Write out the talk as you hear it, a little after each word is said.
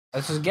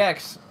This is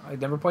Gex. I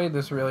never played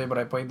this really, but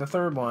I played the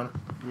third one.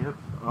 Yep.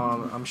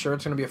 I'm sure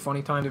it's gonna be a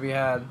funny time to be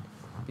had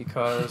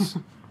because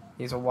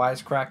he's a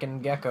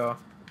wisecracking gecko.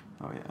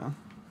 Oh yeah.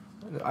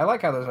 I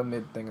like how there's a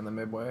mid thing in the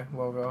Midway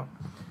logo.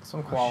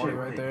 Some quality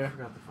right there. I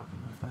forgot to fucking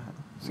move that.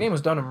 This game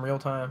was done in real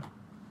time.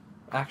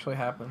 Actually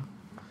happened.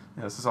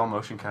 Yeah, this is all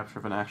motion capture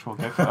of an actual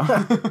gecko.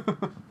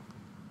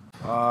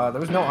 There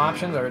was no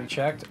options. I already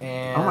checked,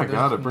 and oh my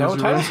god, it brings, no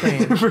title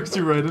screen. It brings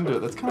you right into it.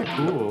 That's kind of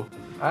cool.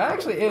 It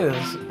actually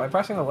is. By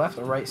pressing the left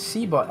or right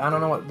C button. I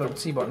don't know what the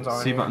C buttons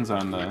are. C button's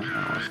on the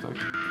analog stick.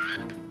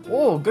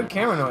 Oh, good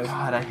camera noise.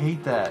 God, I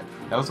hate that.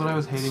 That was what I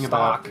was hating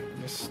Stock. about.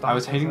 Just I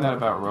was hating that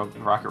stock. about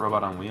Rocket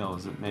Robot on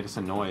Wheels. It made us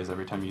a noise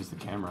every time you use the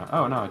camera.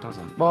 Oh no, it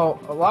doesn't. Well,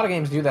 a lot of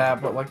games do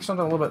that, but like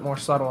something a little bit more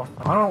subtle.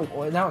 I don't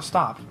know. Now it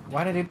stopped.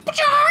 Why did it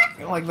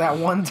like that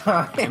one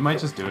time? It might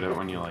just do it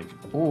when you like.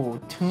 Ooh,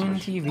 Toon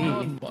TV.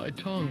 On my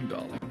tongue,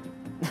 darling.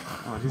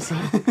 What did you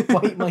say?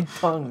 Bite my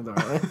tongue,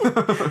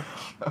 darling.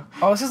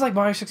 Oh, this is like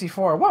Mario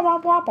 64. Wah, wah,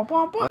 wah, wah,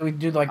 wah, wah. We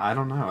do like. I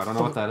don't know. I don't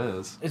know what that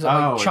is. Is it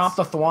like Chomp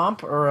the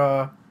Thwomp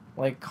or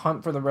like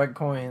Hunt for the Red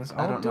Coins?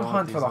 I don't do know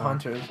Hunt what for the these are.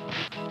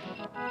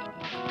 Hunters.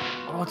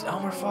 Oh, it's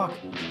Elmer Fuck.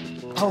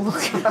 Oh, look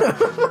at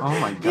him. Oh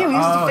my god. Ew, he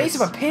has the face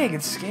it's- of a pig.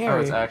 It's Oh,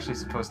 scary. it's actually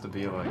supposed to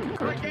be like a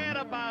cartoon. Forget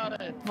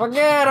about it.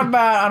 Forget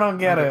about it. I don't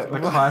get it. The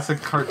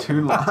classic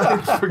cartoon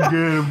line. Forget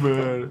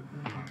about it.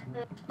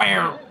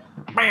 Bam.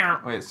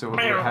 Bam. Wait, so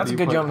Bam. how That's do a you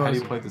good play? jump How do you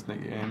noise. play this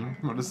game?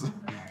 What is?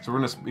 So we're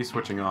gonna be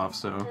switching off.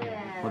 So,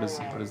 what's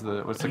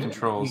the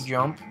controls? You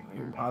jump.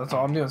 That's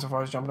all I'm doing so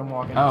far is jumping and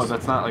walking. Oh,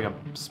 that's not like a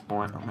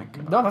spawn. Oh my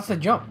god. No, that's the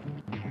jump.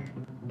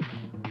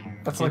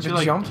 That's Can't like you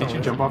the jump. Can't you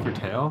noise. jump off your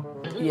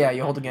tail? Yeah,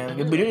 you hold again.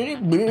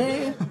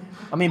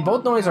 I mean,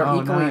 both noises are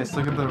Oh, equally. nice.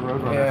 Look at the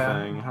Roadrunner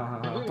Yeah. thing. Ha, ha,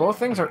 ha. Both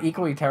things are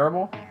equally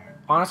terrible.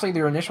 Honestly,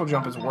 your initial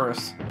jump is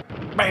worse.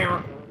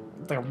 Bam!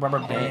 It's like a rubber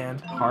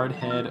band. Hard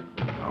head.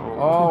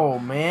 Oh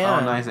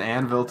man. Oh, nice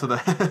anvil to the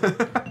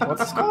head.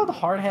 What's this called?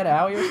 Hardhead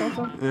Alley or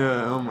something?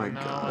 Yeah. Oh my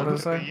What god. does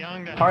it say?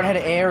 Hardhead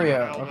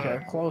Area. Okay,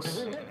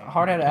 close.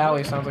 Hardhead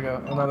Alley sounds like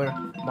another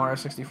Mario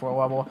 64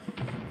 level.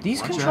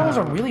 These Watch controls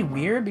out. are really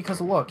weird because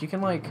look, you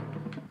can like.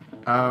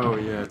 Oh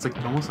yeah, it's like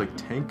almost like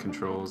tank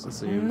controls. It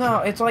seems. No,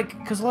 it's like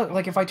because look,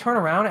 like if I turn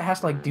around, it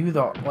has to like do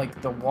the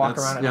walk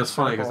That's, around. in yeah, a it's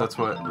funny because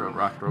circle. that's what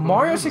Rocket Robot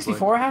Mario was,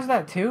 64 has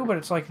that too, but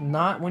it's like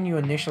not when you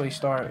initially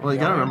start. Well, you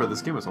gotta remember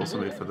this game was also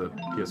made for the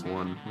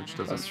PS1, which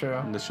That's doesn't true.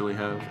 initially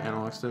have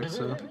analog sticks.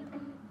 So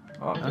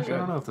Oh, actually, I okay.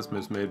 don't know if this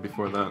was made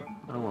before that.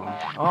 Oh well.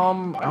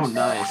 Oh,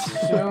 nice.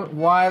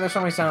 Why there's so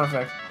many sound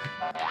effects?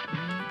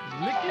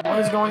 What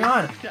is going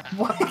on?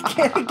 Why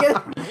can't I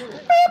get?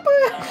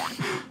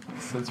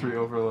 Sensory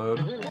overload.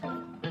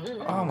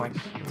 Oh my,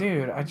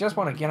 dude! I just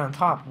want to get on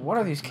top. What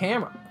are these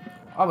cameras?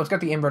 Oh, it's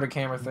got the inverted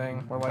camera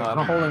thing, where like I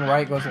don't- holding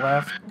right goes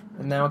left,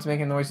 and now it's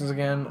making noises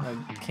again.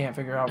 I can't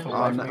figure out for the Oh,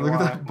 life no, of me look at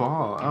why. that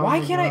ball. Oh, Why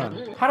my can't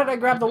God. I? How did I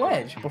grab the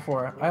ledge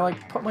before? I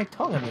like put my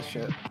tongue in this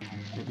shit.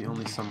 Maybe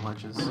only some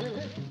ledges.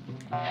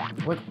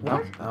 What?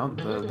 What? Oh,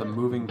 the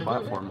moving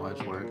platform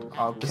ledge worked.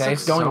 Okay,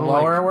 it's going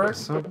lower. It works.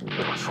 So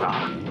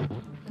choppy.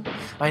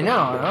 I know.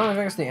 I don't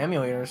think it's the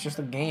emulator. It's just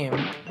the game.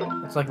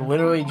 It's like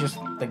literally just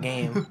the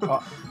game.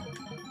 Oh.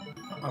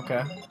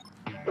 Okay.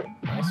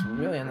 Nice,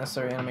 really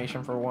unnecessary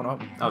animation for one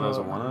up. Oh, that was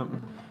a one up.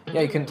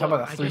 Yeah, you couldn't tell by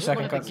the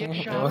 3-second Get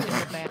cutscene. shot in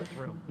the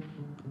bathroom.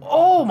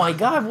 Oh my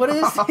god, what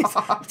is this? It's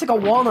like a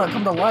walnut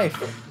come to life.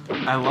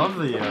 I love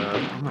the.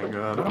 Oh my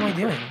god. What am I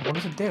doing? What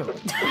does it do?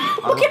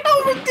 Look at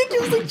how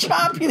ridiculously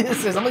choppy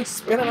this is. I'm like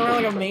spinning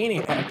around like a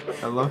maniac.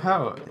 I love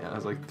how it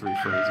has like 3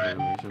 frames of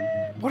animation.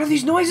 What are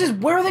these noises?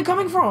 Where are they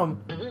coming from?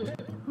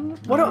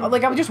 What?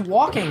 Like I'm just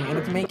walking and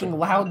it's making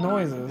loud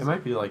noises. It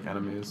might be like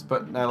enemies,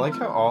 but I like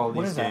how all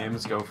What these is that?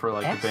 games go for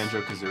like X? the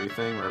Banjo-Kazooie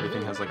thing, where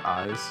everything has like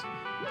eyes,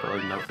 but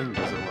like nothing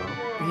does it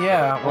well.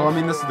 Yeah. Well, I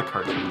mean, this is the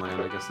cartoon land.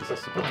 I guess this is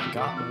supposed to be.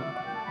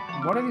 God.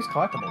 What are these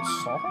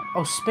collectibles? Salt?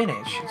 Oh,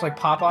 spinach. It's like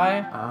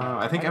Popeye.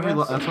 I think I every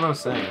guess. that's what I was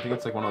saying. I think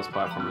it's like one of those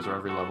platformers where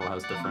every level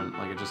has different,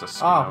 like it's just a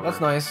spin Oh, over.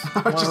 that's nice.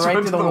 I Went just right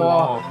went through to the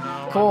wall.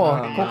 Cool.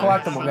 Oh, Cool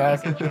nice. collectible,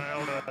 guys.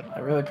 I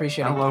really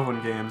appreciate I it. love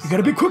when games. You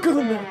gotta be quicker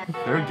than that.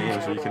 There are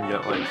games where you can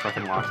get like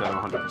fucking locked out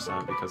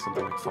 100% because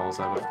something like falls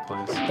out of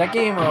place. That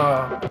game,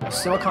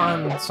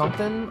 Silicon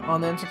something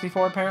on the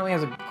N64 apparently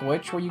has a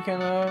glitch where you can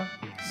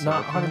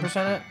not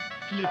 100% it.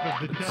 Flip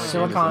of the tongue.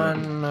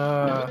 Silicon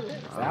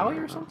Valley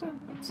or something?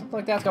 Something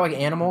like that. It's got like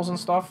animals and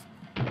stuff.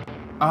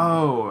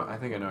 Oh, I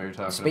think I know what you're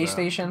talking Space about.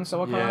 Station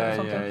Silicon Yeah, or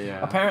something.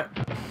 yeah.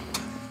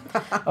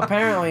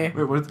 Apparently.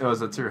 Wait, what is, oh, is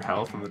that your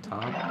health on the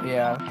top?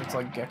 Yeah, it's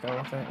like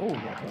gecko thing. Ooh,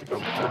 Oh,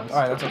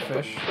 alright, that's a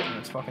fish.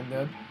 It's fucking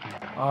dead.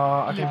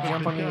 I can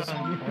jump on these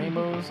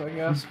rainbows, I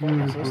guess. What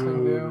does this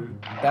thing do?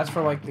 That's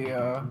for like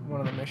the,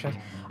 one of the missions.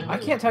 I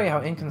can't tell you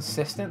how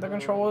inconsistent the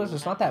control is.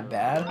 It's not that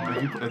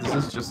bad. Is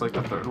this just like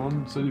the third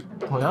one? So you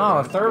play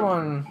No, the third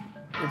one,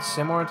 it's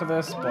similar to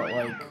this, but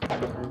like,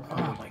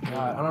 oh my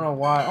god, I don't know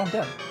why. Oh, I'm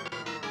dead.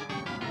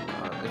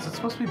 Is it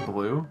supposed to be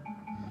blue?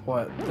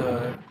 What,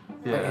 the,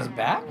 Yeah. like his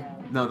back?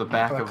 No, the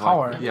back The of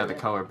color. like, yeah, the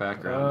color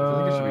background. I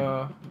think it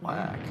should be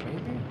black.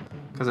 Maybe?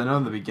 Because I know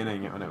in the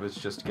beginning when it was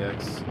just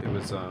Gex, it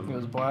was It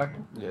was black.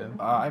 yeah.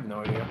 I have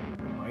no idea.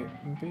 It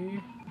might be.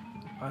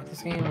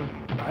 This game,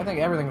 I think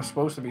everything was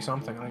supposed to be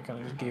something, and I kind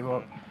of just gave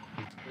up.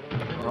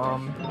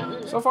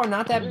 So far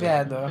not that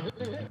bad though.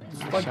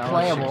 It's like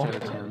playable.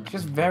 It's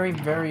just very,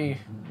 very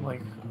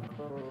like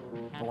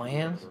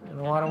bland in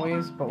a lot of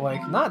ways, but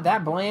like not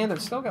that bland.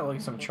 It's still got like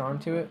some charm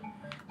to it.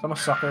 So I'm a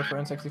sucker for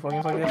N64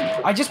 games like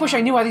this. I just wish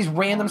I knew why these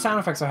random sound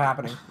effects are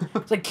happening.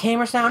 It's like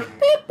camera sound,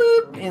 beep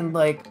boop, and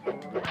like.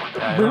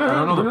 I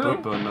don't know the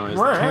boop boop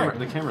noise.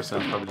 The camera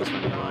sound probably just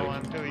when you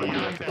like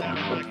redirect the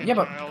camera. Yeah,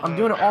 but I'm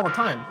doing it all the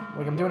time.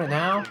 Like I'm doing it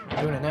now.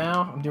 I'm doing it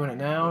now. I'm doing it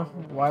now.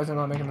 Why is it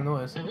not making the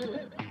noise?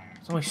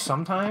 It's only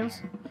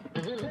sometimes.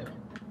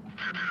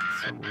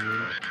 So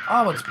weird.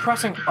 Oh, it's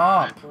pressing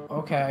up.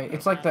 Okay,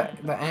 it's like the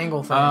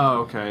angle thing. Oh,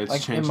 okay. It's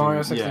like changing. in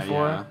Mario 64.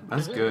 Yeah.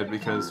 That's good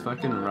because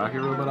fucking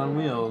Rocket Robot on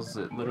wheels,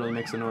 it literally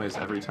makes a noise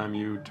every time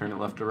you turn it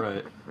left or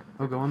right.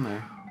 Oh, go in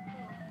there.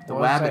 The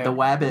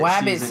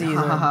Wabbit season.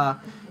 Haha.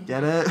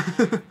 Get it?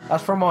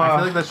 That's from I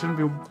feel like that shouldn't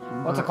be.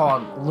 what's it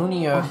called?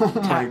 Lunia.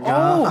 Oh my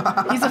god.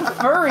 Oh, he's a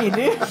furry,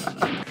 dude.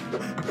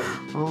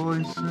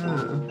 Holy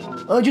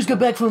shit. I just got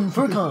back from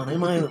FurCon and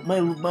my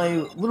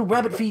little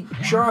rabbit feet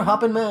sure are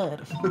hopping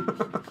mad.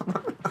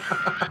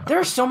 There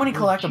are so many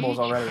collectibles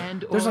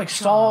already. There's like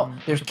salt,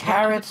 there's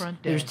carrots,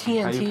 there's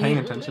TNT. Are you paying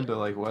attention to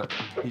like what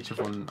each of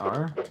them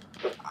are?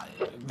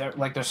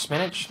 There's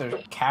spinach,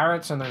 there's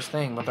carrots, and there's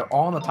thing, but they're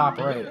all in the top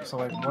right. So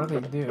like, what do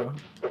they do?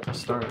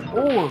 Start.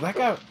 Oh,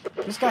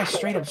 this guy's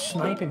straight up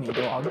sniping me,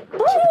 dog.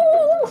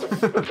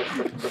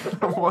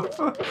 What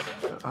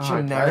the?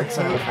 Generic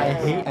sound. I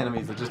hate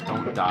enemies that just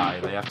don't die.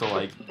 They have to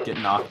like get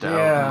knocked out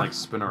Yeah. and like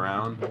spin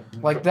around.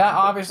 Like that,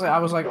 obviously, I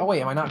was like, oh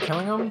wait, am I not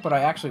killing him? But I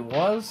actually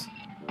was.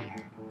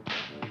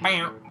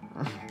 Bam.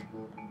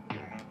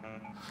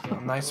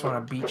 Nice one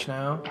on a beach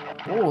now.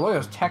 Oh, look at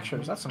those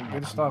textures. That's some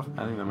good stuff.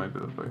 I think that might be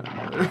the fucking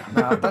emulator.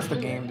 Nah, that's the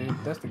game, dude.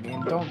 That's the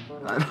game. Don't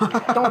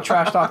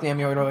trash talk the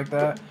emulator like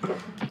that.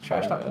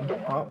 Trash talk.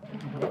 Oh,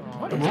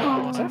 what is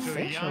that? Is that a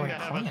fish or like a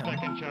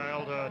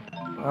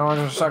clam? I want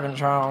a second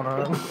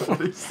childhood.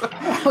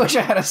 I wish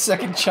I had a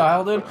second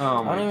childhood.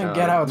 Oh my I don't even God.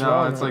 get how it's No,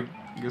 wrong. it's like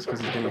just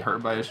because he's getting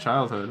hurt by his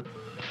childhood.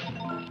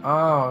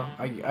 Oh,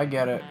 I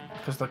get it.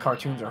 Because the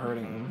cartoons are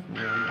hurting him.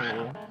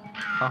 Yeah,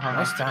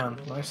 nice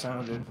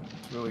sound, dude.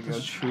 It's really good.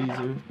 This trees,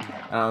 dude. I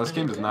don't know, this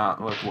game does not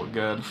look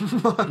good.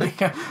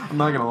 Like, I'm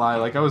not gonna lie,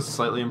 like I was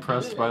slightly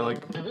impressed by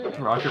like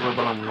Rocket Robot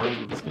on wheels,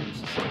 but this game's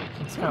just like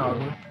It's kind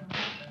of ugly.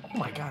 Oh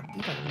my god,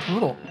 these are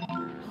brutal.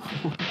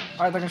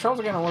 Alright, the controls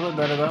are getting a little bit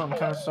better though. I'm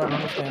kind of starting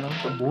to understand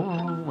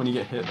them. when you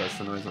get hit, that's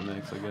the noise it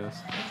makes, I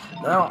guess.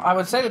 Now, I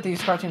would say that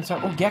these cartoons are.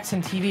 Oh, Gex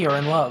and TV are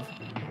in love.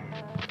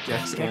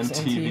 Gex Gex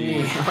and and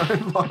TV.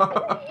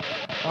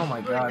 Oh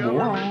my god.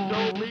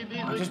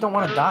 I just don't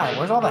want to die.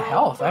 Where's all the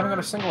health? I haven't got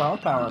a single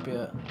health power up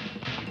yet.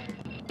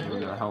 You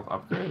got a health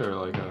upgrade or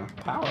like a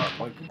Power up,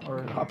 like, or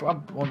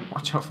up one.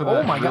 watch out for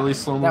that my really god,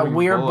 slow that moving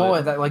weird bullet.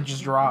 bullet that like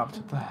just dropped.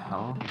 What the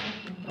hell?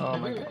 Oh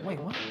my god, wait,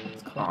 what?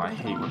 Oh, I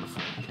hate when the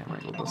camera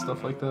angle does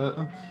stuff like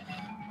that.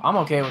 I'm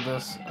okay with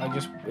this.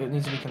 It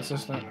needs to be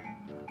consistent.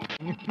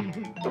 What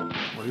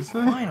do you say?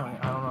 Finally,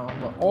 I don't know.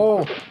 But,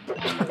 oh!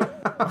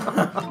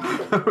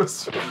 I would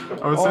say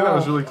that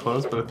was really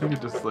close, but I think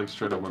it just like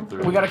straight up went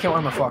through. We gotta kill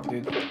him. Fuck,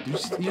 dude. You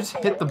just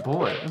hit the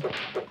bullet.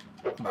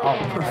 Oh,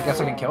 I guess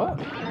I can kill it.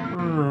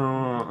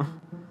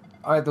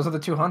 Alright, those are the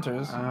two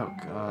hunters. Oh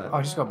god.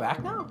 Oh, just go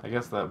back now? I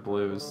guess that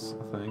blue is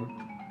a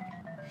thing.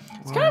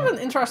 It's kind of an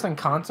interesting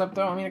concept,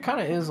 though. I mean, it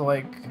kind of is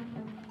like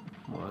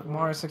What?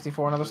 Mario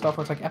 64 and other stuff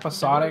where it's like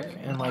episodic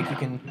and like you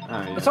can. Oh,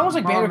 yeah. It's almost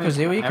like Well, I mean,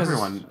 Banjo-Kazooie because.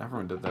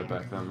 everyone did that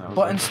back then. That was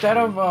But like, instead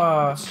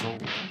of soul.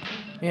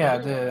 yeah,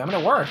 I mean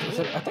it worked.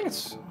 I think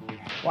it's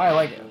why I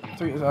like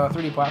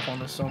 3D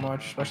platformers so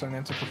much, especially in the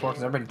N64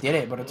 because everybody did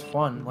it, but it's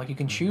fun. Like you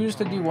can choose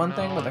to do one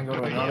thing, but then go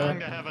to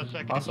another.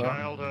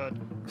 Also,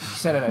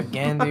 said it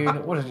again,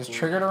 dude. What is it, just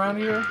triggered around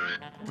here?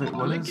 Wait,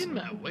 what is? Making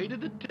my way to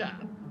the top.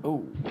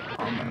 Ooh.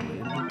 On my way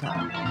to the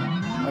top.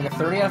 I got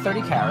 30 out of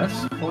 30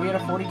 carrots, 40 out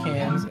of 40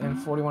 cans, and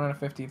 41 out of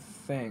 50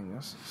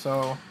 things.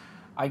 So,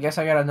 I guess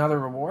I got another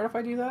reward if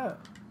I do that?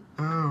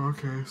 Oh,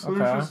 okay. So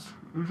Okay.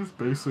 There's just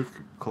basic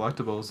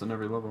collectibles in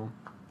every level.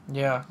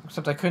 Yeah,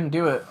 except I couldn't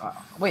do it.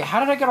 Wait, how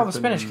did I get all the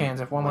spinach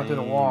cans if one went through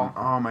the wall?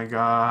 Oh my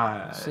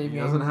god. Save He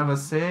game. doesn't have a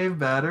save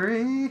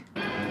battery?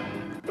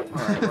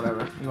 Alright,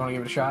 whatever. You want to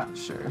give it a shot?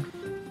 Sure.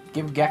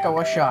 Give Gecko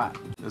a shot.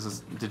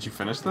 Did you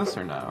finish this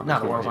or no? No,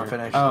 the world's not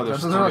finished. Oh,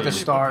 there's Those are like the three.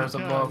 stars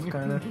above,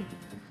 kind of.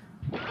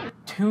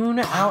 Tune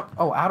out.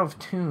 Oh, out of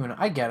tune.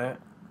 I get it.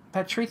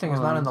 That tree thing is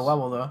not in the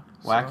level, though.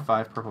 Whack so.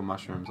 5 purple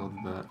mushrooms. I'll do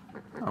that.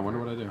 I wonder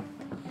what I do.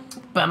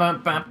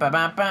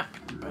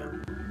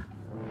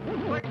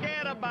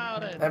 Forget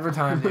about it. Every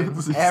time,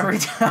 dude. Every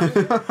time.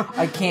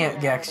 I can't,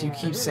 Gex. You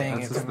keep saying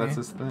That's it to me. that's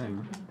his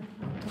thing.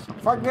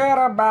 Forget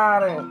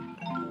about it.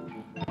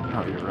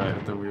 Oh, you're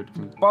right. The weird.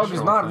 Bug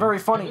is not thing. very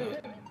funny.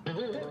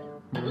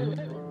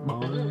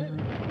 Bug.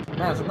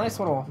 Man, it's a nice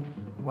little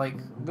Like,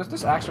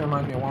 this actually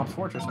reminds me of Womp's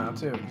Fortress now,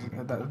 too.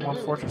 That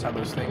Womp's Fortress had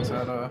those things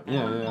that,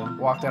 yeah.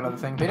 walked out of the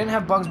thing. They didn't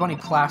have Bugs Bunny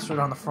plastered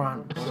on the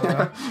front.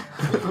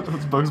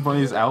 It's Bugs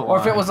Bunny's outline. Or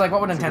if it was like,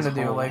 what would Nintendo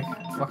do? Like,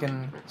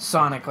 fucking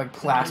Sonic, like,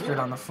 plastered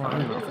on the front. I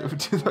don't know if they would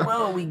do that.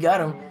 Well, we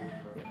got him.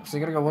 So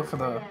you gotta go look for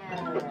the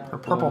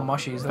purple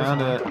mushies.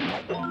 Found it.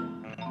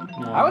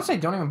 I would say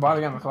don't even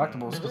bother getting the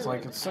collectibles, because,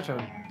 like, it's such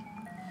a...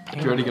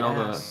 Did you already get all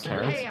the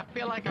carrots? Hey, I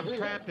feel like I'm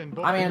trapped in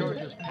Boy I mean,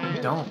 George's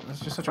pants. don't. It's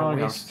just such a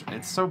waste.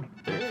 It's so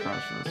big for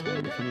us in this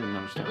game. You couldn't even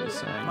understand what he's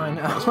saying. I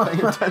know. I was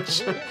paying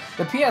attention.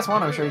 The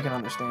PS1, I'm sure you can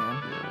understand.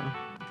 Yeah.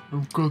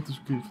 I've got this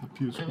game for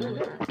the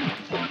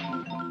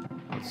PS1.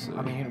 Let's see.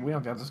 I mean, we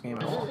don't got this game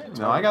at all.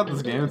 No, I got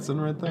this game. It's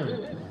sitting right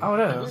there. Oh,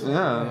 it is?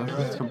 Yeah, you're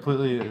this right.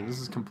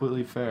 is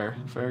completely fair.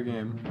 Fair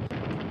game.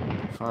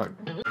 Fuck.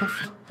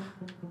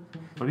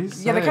 What do you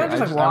say? Yeah, they kind of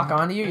just, like, lock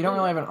onto you. You don't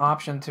really have an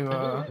option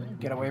to,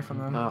 get away from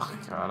them. Oh,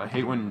 God. I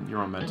hate when your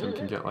momentum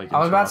can get, like, I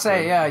was about to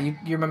say, interrupted.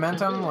 yeah, your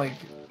momentum, like,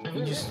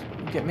 you just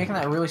making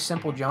that really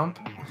simple jump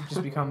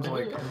just becomes,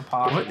 like,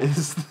 impossible. What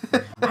is this?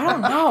 I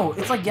don't know.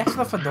 It's like Gets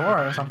the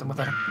Fedora or something with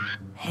a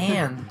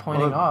hand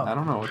pointing up. I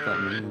don't know what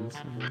that means.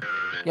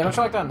 Yeah, don't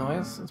you like that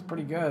noise? It's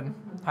pretty good.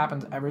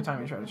 Happens every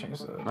time you try to change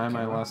the Am I my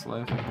camera. last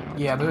life?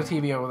 Yeah, there's a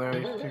TV over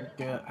there. You could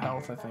get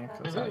health, I think.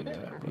 That's how you get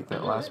it. Eat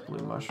that last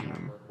blue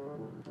mushroom.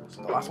 Is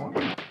it the last one?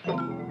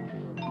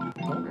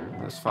 Nope.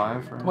 There's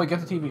 5, right? Wait,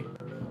 get the TV.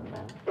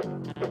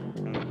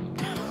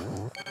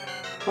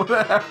 What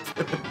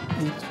happened?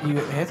 You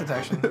get hit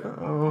detection.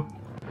 Oh.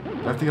 Do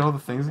I have to get all the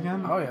things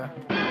again? Oh, yeah.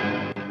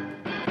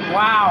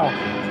 Wow!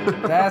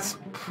 That's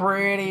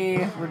pretty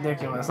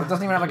ridiculous. It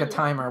doesn't even have like a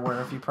timer where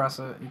if you press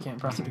it, you can't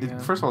press it again.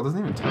 First of all, it doesn't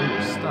even tell you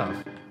your stuff.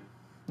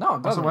 No, it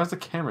Also, doesn't. why does the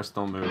camera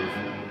still move?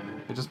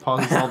 It just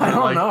pauses all the I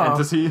don't like know.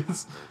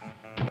 entities.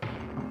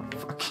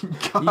 Fucking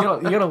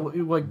God. You gotta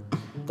like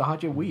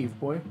dodge and weave,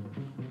 boy.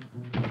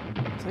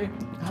 See?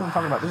 That's what I'm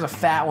talking about. There's a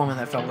fat woman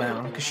that fell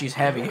down because she's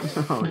heavy.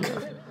 Oh,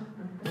 God.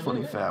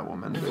 Funny fat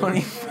woman.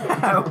 Funny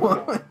fat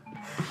woman.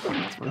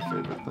 That's my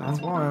favorite thing. That's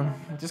one.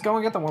 Just go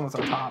and get the one that's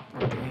on top,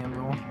 like the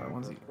anvil. That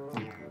one's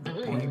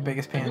the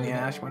biggest pain in the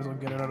ass. Might as well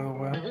get it out of the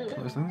way.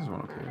 There's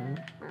one up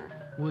here.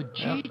 Would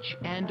Cheech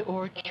and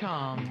or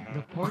Chong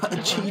report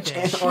Cheech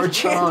and or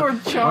Chong.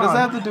 What does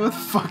that have to do with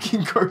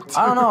fucking cartoons?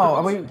 I don't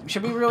know.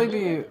 Should we really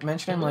be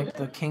mentioning like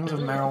the kings of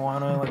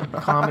marijuana, like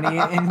comedy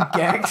in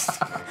Gex?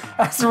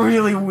 That's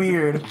really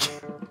weird.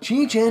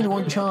 Cheech and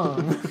or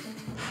Chong.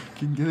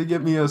 Can you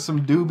get me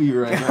some doobie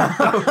right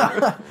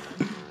now?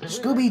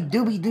 Scooby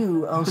Dooby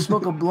Doo, I'll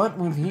smoke a blunt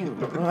with you.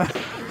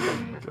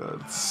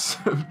 God, so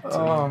dumb.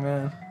 Oh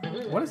man.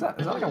 What is that?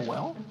 Is that like a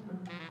well?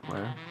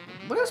 Where?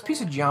 Look at this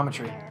piece of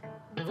geometry.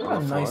 Look how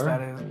On the nice floor?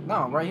 that is.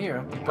 No, right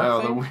here. The brick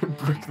Oh, the thing. weird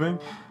brick thing?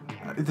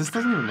 This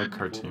doesn't even look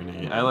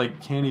cartoony. I,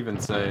 like, can't even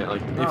say,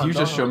 like, No, if you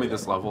just don't. show me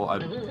this level,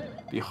 I'd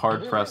be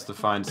hard-pressed to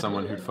find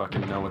someone who'd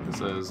fucking know what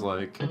this is.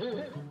 Like,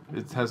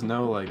 it has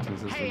no, like, Hey, I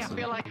consistency.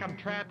 feel like I'm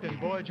trapped in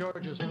Boy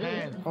George's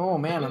pants. Oh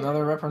man,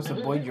 another reference to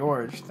Boy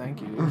George.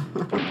 Thank you.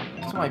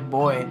 That's my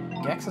boy.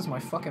 Gex is my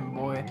fucking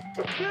boy.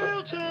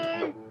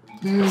 Guilty!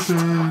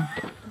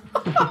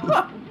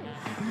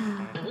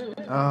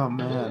 Oh,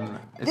 man.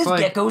 It's This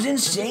like, gecko's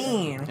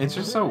insane. it's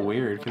just so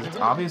weird, because it's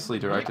obviously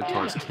directed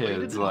towards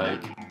kids.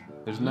 Like,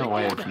 there's no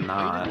way it's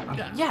not.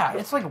 Yeah,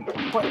 it's like,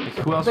 but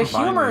Who else the would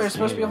buy humor these is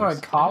supposed to be for games?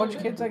 like college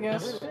kids, I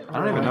guess. I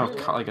don't even know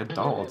if like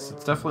adults.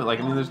 It's definitely like,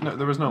 I mean,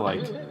 there was no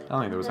like, I don't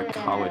think there was a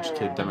college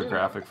kid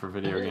demographic for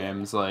video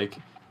games like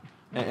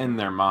in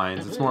their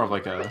minds. It's more of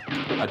like a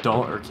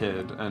adult or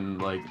kid, and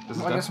like this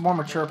is Well, I guess a more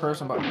mature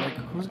person, but like,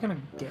 who's gonna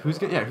get? who's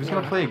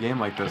gonna play a game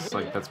like this?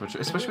 Like that's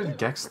mature, especially with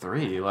Gex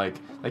 3. Like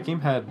that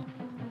game had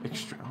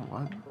extra. Oh,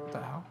 what? What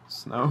the hell?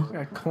 Snow?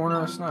 Like a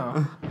corner of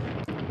snow.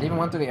 They even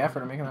went through the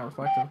effort of making that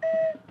reflective.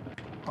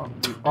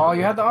 Oh,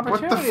 you had the What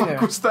opportunity the fuck there.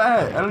 was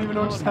that? I don't even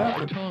know what just Your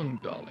happened. tongue,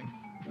 darling.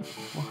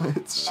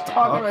 What? Stop.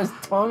 Talking about his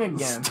tongue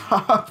again.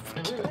 Stop.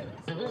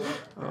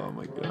 Oh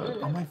my god.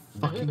 Oh my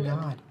fucking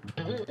god.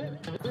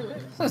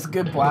 This is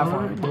good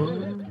platform.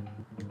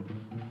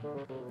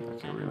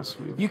 Okay, we're gonna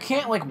sweep. You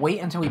can't like wait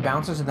until he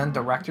bounces and then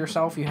direct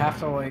yourself. You have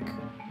to like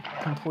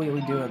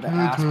completely do it the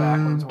ass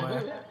backwards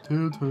way.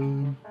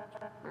 Two-time.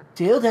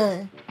 Till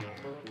then.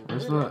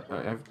 Where's the?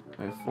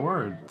 I have 4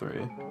 or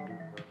 3.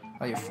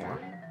 Oh, you have 4.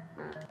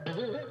 I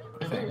think.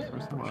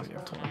 Where's the last? You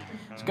have 4.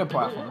 It's a good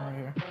platform right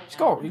here. Just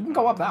go. You can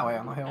go up that way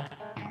on the hill.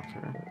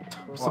 Okay.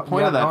 What's Well, the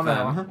point yeah, of go that on the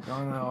hill. then? Go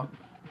on the hill.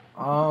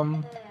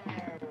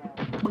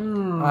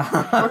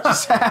 What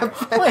just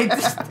happened? Wait,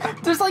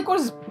 there's like what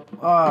is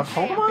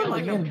Pokemon?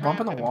 Like you can bump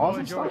into walls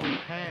and stuff? George's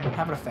pants.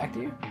 Have it affect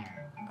you?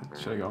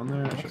 Should I go in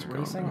there? Or It's should I go in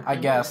racing? there? I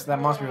guess that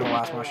must be the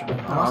last mushroom.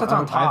 Unless it's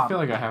on I top. feel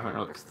like I haven't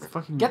really. 'Cause the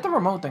fucking. Get the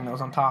remote thing that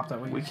was on top that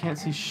We can't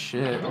see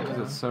shit because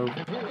it's so.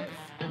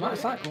 No,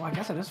 it's not. Well, I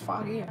guess it is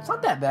foggy. It's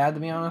not that bad to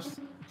be honest.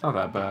 It's not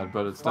that bad,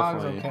 but it's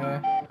Fog's definitely.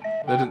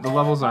 okay. The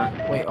levels aren't.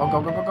 Wait. Oh,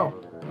 go.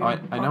 Oh,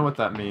 I know what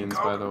that means,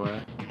 by the way.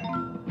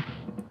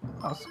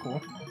 Oh, that's cool.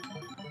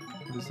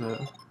 What is it?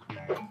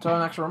 It's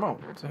an extra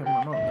remote. It's a hidden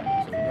remote.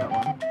 So you got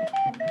one.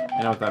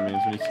 I know what that means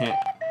when you can't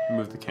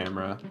move the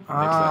camera, it makes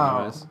that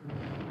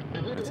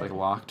noise. It's like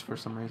locked for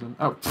some reason.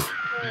 Oh,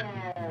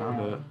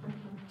 found it.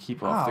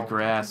 Keep off the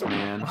grass,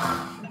 man.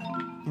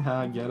 Yeah,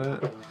 I get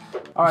it.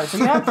 Alright, so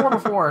you had 4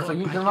 before, so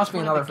there must be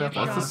another 5th.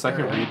 That's the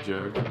second read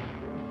joke.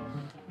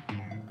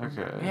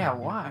 Okay. Yeah,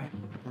 why?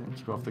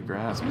 Keep off the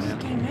grass, What's this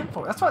man. game meant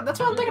for? That's what I'm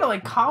thinking of,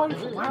 like, college.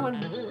 Why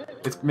would...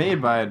 It's made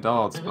by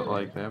adults, but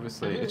like they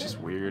obviously, it's just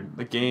weird.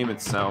 The game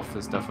itself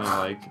is definitely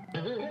like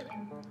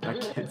a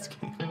kid's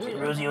game.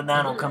 Rosie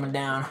O'Donnell coming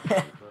down.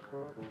 I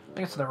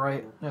think it's to the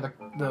right, near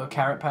the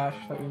carrot patch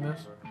that we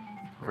missed.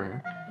 Over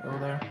here. Over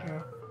there,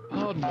 yeah.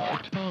 Pardon my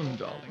tongue,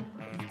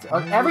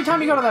 darling. Every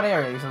time you go to that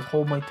area, he says,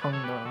 hold my tongue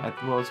down.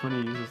 Well, it's when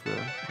he uses the...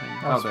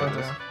 Oh, there right it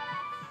is. there.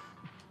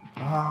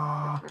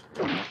 Ah.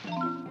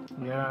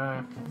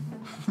 Yeah.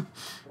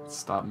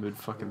 Stop mid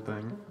fucking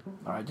thing.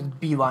 Alright, just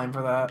beeline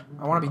for that.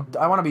 I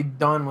wanna be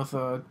done with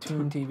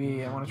Toon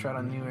TV. I wanna try out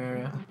a new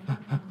area.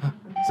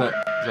 Is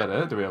that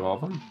it? Do we have all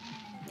of them?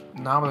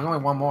 No, but there's only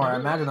one more. I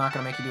imagine they're not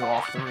gonna make you do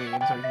all 3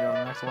 until you go to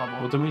the next level.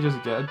 Well, didn't we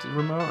just get a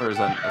remote, or is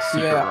that a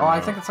secret Yeah, remote? well, I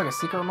think it's like a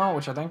secret remote,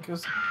 which I think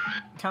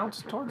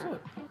counts towards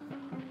it.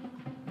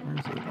 Where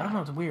is it? I don't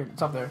know, it's weird.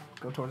 It's up there.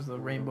 Go towards the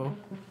rainbow.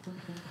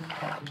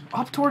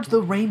 Up towards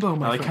the rainbow,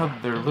 my I like friend. how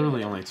there are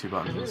literally only 2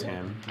 buttons in this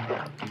game.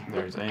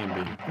 There's A and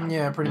B.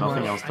 Yeah, pretty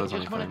Nothing much. else does I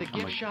just wanted the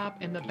anything. I'm gift like,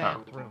 shop in the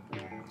bathroom.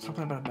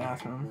 Something about a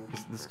bathroom.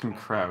 this can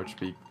crouch,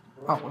 but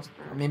Oh,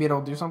 maybe it'll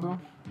do something?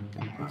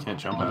 you can't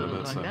jump out of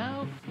it, so...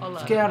 Now,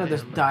 Let's get out of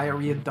this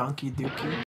diarrhea donkey dookie.